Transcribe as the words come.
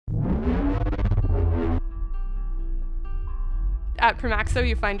At Promaxo,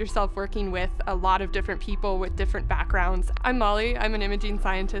 you find yourself working with a lot of different people with different backgrounds. I'm Molly. I'm an imaging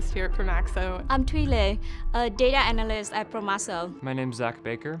scientist here at Promaxo. I'm Thuy, a data analyst at Promaxo. My name's Zach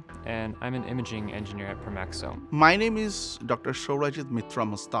Baker, and I'm an imaging engineer at Promaxo. My name is Dr. Sourajit Mitra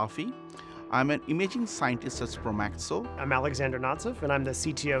Mustafi. I'm an imaging scientist at Promaxo. I'm Aleksandar Nacev, and I'm the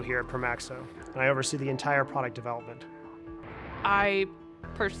CTO here at Promaxo, and I oversee the entire product development. I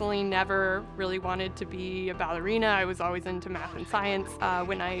personally never really wanted to be a ballerina. I was always into math and science.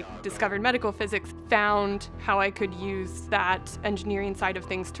 When I discovered medical physics, found how I could use that engineering side of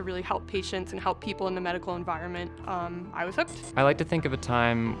things to really help patients and help people in the medical environment, I was hooked. I like to think of a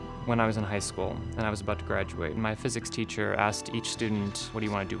time when I was in high school and I was about to graduate, and my physics teacher asked each student, "What do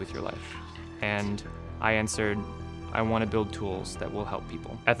you want to do with your life?" And I answered, "I want to build tools that will help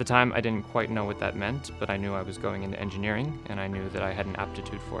people." At the time, I didn't quite know what that meant, but I knew I was going into engineering, and I knew that I had an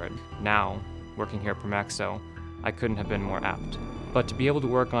aptitude for it. Now, working here at Promaxo, I couldn't have been more apt. But to be able to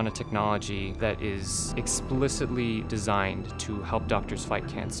work on a technology that is explicitly designed to help doctors fight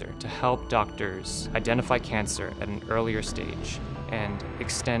cancer, to help doctors identify cancer at an earlier stage, and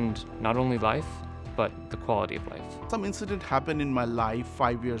extend not only life, but the quality of life. Some incident happened in my life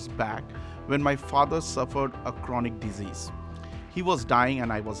 5 years back when my father suffered a chronic disease. He was dying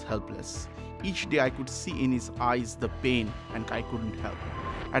and I was helpless. Each day I could see in his eyes the pain and I couldn't help.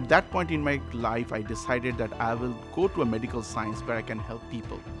 At that point in my life, I decided that I will go to a medical science where I can help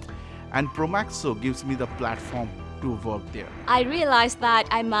people. And Promaxo gives me the platform to work there. I realized that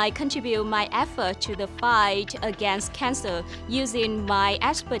I might contribute my effort to the fight against cancer using my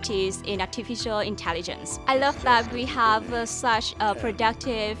expertise in artificial intelligence. I love that we have such a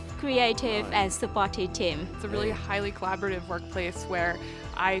productive, creative, and supportive team. It's a really highly collaborative workplace where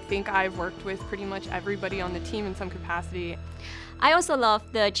I think I've worked with pretty much everybody on the team in some capacity. I also love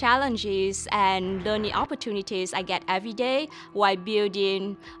the challenges and learning opportunities I get every day while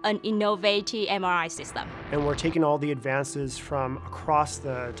building an innovative MRI system. And we're taking all the advances from across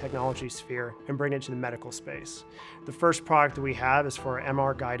the technology sphere and bringing it to the medical space. The first product that we have is for an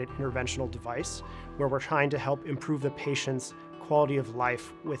MR-guided interventional device, where we're trying to help improve the patient's quality of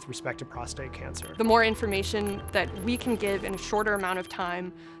life with respect to prostate cancer. The more information that we can give in a shorter amount of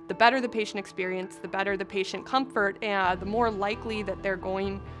time, the better the patient experience, the better the patient comfort, and the more likely that they're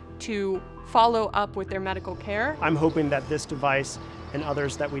going to follow up with their medical care. I'm hoping that this device and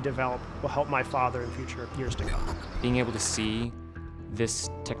others that we develop will help my father in future years to come. Being able to see this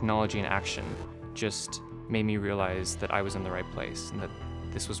technology in action just made me realize that I was in the right place and that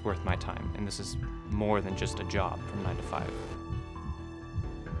this was worth my time, and this is more than just a job from 9 to 5.